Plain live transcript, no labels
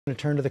To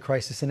turn to the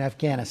crisis in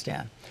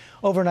Afghanistan.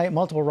 Overnight,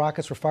 multiple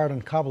rockets were fired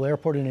on Kabul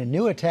airport in a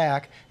new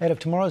attack ahead of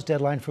tomorrow's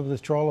deadline for the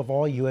withdrawal of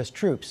all U.S.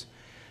 troops.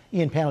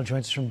 Ian Pannell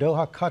joins us from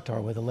Doha,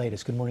 Qatar with the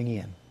latest. Good morning,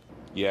 Ian.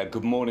 Yeah,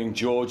 good morning,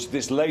 George.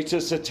 This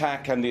latest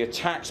attack and the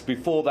attacks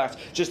before that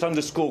just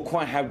underscore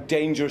quite how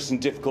dangerous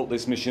and difficult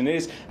this mission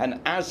is.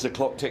 And as the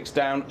clock ticks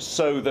down,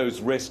 so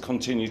those risks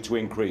continue to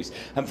increase.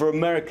 And for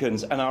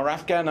Americans and our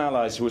Afghan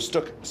allies who are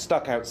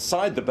stuck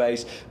outside the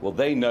base, well,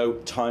 they know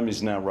time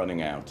is now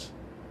running out.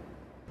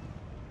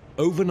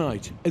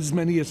 Overnight, as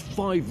many as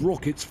 5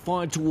 rockets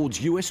fired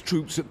towards U.S.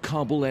 troops at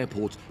Kabul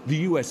airport, the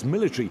U.S.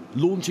 military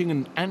launching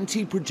an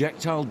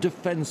anti-projectile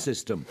defense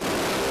system.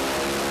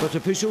 But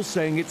officials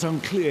saying it's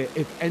unclear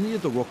if any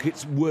of the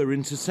rockets were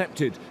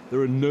intercepted.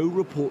 There are no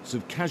reports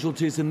of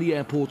casualties and the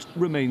airport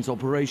remains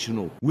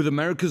operational. With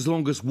America's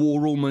longest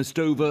war almost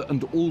over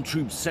and all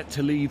troops set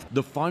to leave,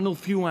 the final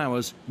few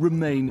hours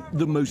remain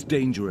the most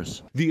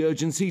dangerous. The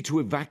urgency to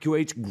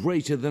evacuate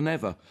greater than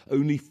ever.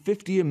 Only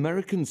 50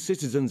 American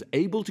citizens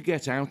able to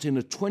get out in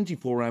a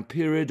 24-hour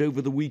period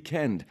over the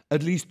weekend.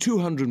 At least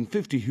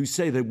 250 who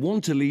say they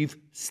want to leave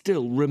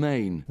still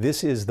remain.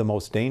 This is the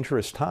most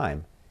dangerous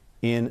time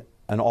in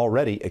an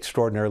already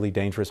extraordinarily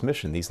dangerous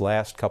mission these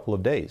last couple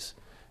of days.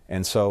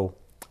 And so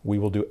we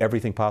will do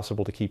everything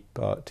possible to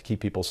keep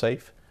people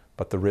safe,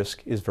 but the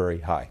risk is very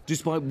high.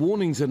 Despite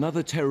warnings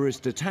another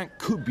terrorist attack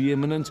could be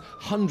imminent,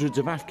 hundreds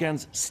of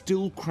Afghans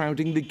still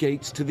crowding the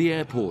gates to the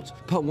airport.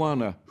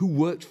 Parwana, who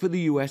worked for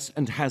the US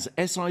and has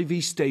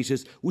SIV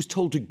status, was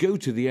told to go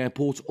to the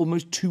airport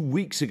almost 2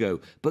 weeks ago,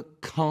 but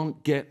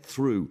can't get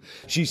through.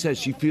 She says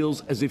she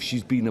feels as if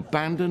she's been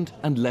abandoned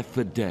and left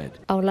for dead.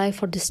 Our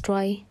life are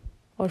destroyed.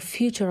 Our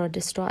future are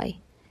destroyed.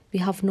 We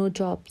have no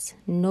jobs,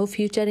 no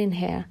future in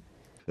here.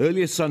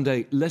 Earlier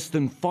Sunday, less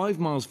than 5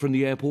 miles from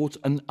the airport,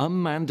 an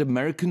unmanned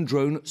American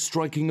drone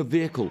striking a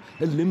vehicle,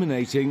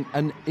 eliminating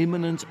an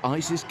imminent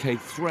ISIS-K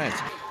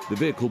threat. The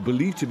vehicle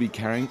believed to be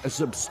carrying a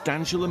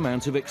substantial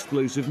amount of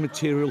explosive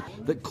material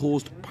that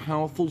caused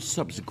powerful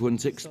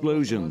subsequent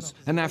explosions.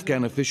 An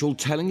Afghan official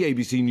telling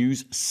ABC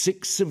News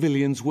 6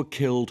 civilians were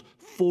killed,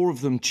 4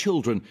 of them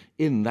children,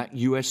 in that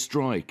US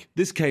strike.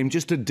 This came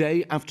just a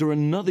day after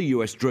another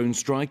US drone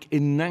strike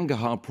in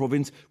Nangarhar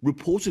province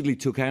reportedly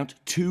took out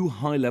 2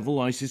 high-level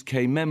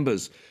ISIS-K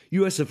members.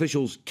 US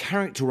officials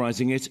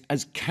characterizing it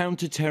as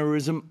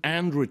counter-terrorism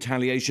and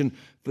retaliation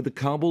for the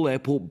Kabul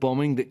airport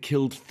bombing that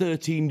killed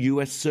 13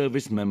 US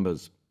service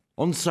members.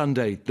 On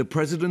Sunday, the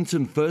President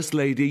and First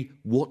Lady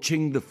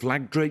watching the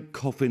flag-draped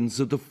coffins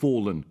of the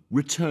fallen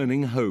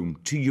returning home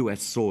to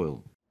US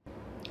soil.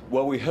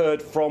 Well, we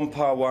heard from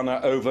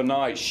Parwana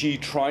overnight. She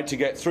tried to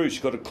get through.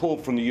 She got a call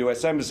from the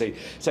US Embassy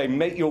saying,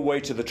 make your way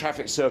to the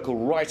traffic circle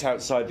right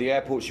outside the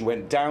airport. She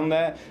went down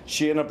there.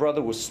 She and her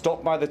brother were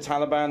stopped by the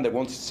Taliban. They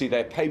wanted to see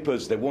their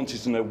papers. They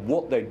wanted to know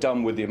what they'd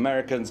done with the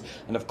Americans.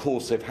 And of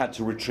course, they've had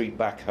to retreat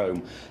back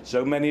home.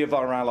 So many of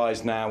our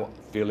allies now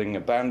feeling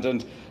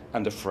abandoned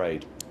and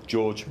afraid.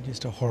 George.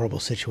 Just a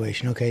horrible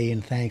situation. Okay,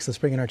 Ian, thanks. Let's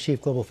bring in our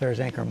Chief Global Affairs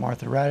anchor,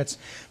 Martha Raddatz,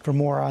 for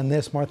more on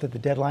this. Martha, the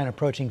deadline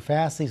approaching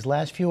fast. These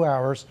last few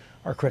hours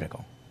are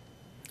critical.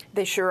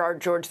 They sure are,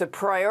 George. The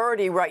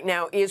priority right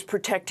now is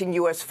protecting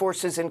U.S.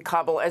 forces in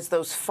Kabul as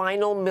those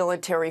final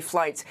military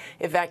flights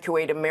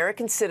evacuate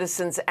American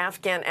citizens,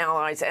 Afghan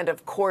allies, and,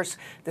 of course,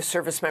 the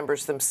service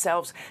members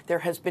themselves. There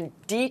has been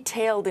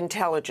detailed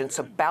intelligence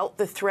about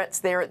the threats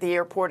there at the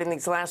airport in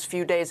these last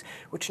few days,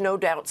 which no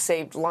doubt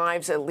saved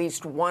lives. At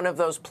least one of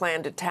those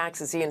planned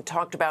attacks, as Ian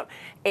talked about,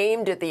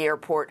 aimed at the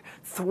airport,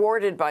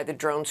 thwarted by the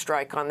drone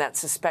strike on that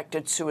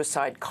suspected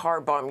suicide car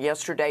bomb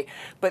yesterday.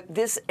 But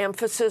this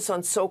emphasis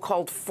on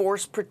so-called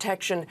force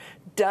protection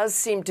does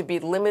seem to be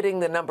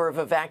limiting the number of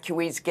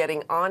evacuees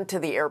getting onto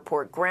the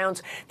airport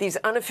grounds. These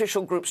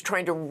unofficial groups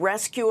trying to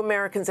rescue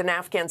Americans and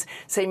Afghans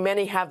say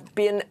many have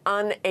been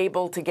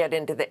unable to get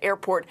into the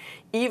airport,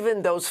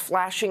 even those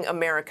flashing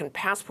American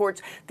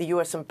passports. The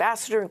U.S.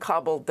 ambassador in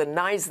Kabul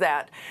denies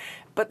that.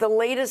 But the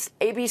latest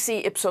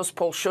ABC Ipsos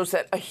poll shows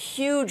that a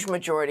huge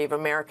majority of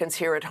Americans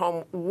here at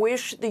home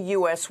wish the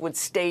U.S. would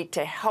stay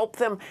to help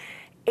them.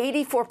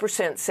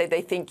 84% say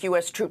they think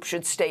U.S. troops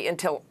should stay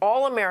until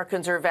all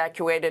Americans are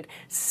evacuated.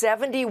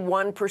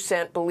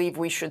 71% believe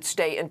we should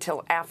stay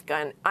until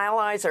Afghan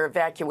allies are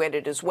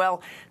evacuated as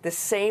well. The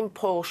same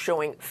poll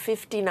showing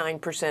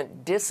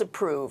 59%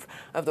 disapprove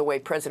of the way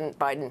President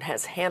Biden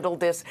has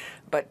handled this.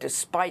 But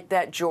despite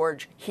that,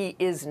 George, he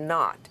is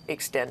not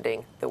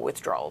extending the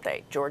withdrawal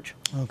date. George?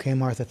 Okay,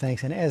 Martha,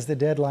 thanks. And as the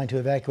deadline to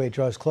evacuate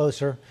draws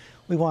closer,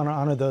 we want to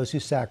honor those who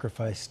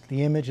sacrificed.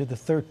 The image of the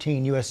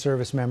 13 U.S.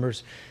 service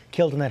members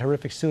killed in that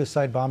horrific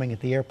suicide bombing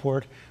at the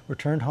airport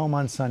returned home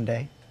on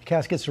Sunday. The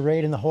caskets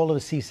arrayed in the hold of a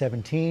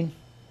C-17.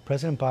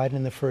 President Biden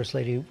and the First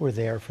Lady were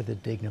there for the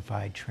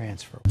dignified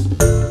transfer.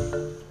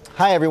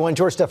 Hi, everyone.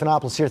 George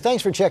Stephanopoulos here.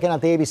 Thanks for checking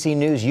out the ABC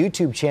News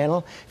YouTube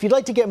channel. If you'd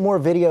like to get more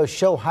videos,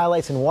 show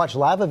highlights, and watch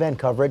live event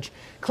coverage,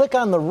 click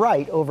on the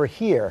right over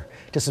here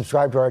to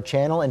subscribe to our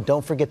channel. And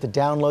don't forget to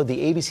download the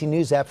ABC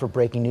News app for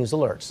breaking news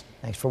alerts.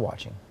 Thanks for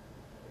watching.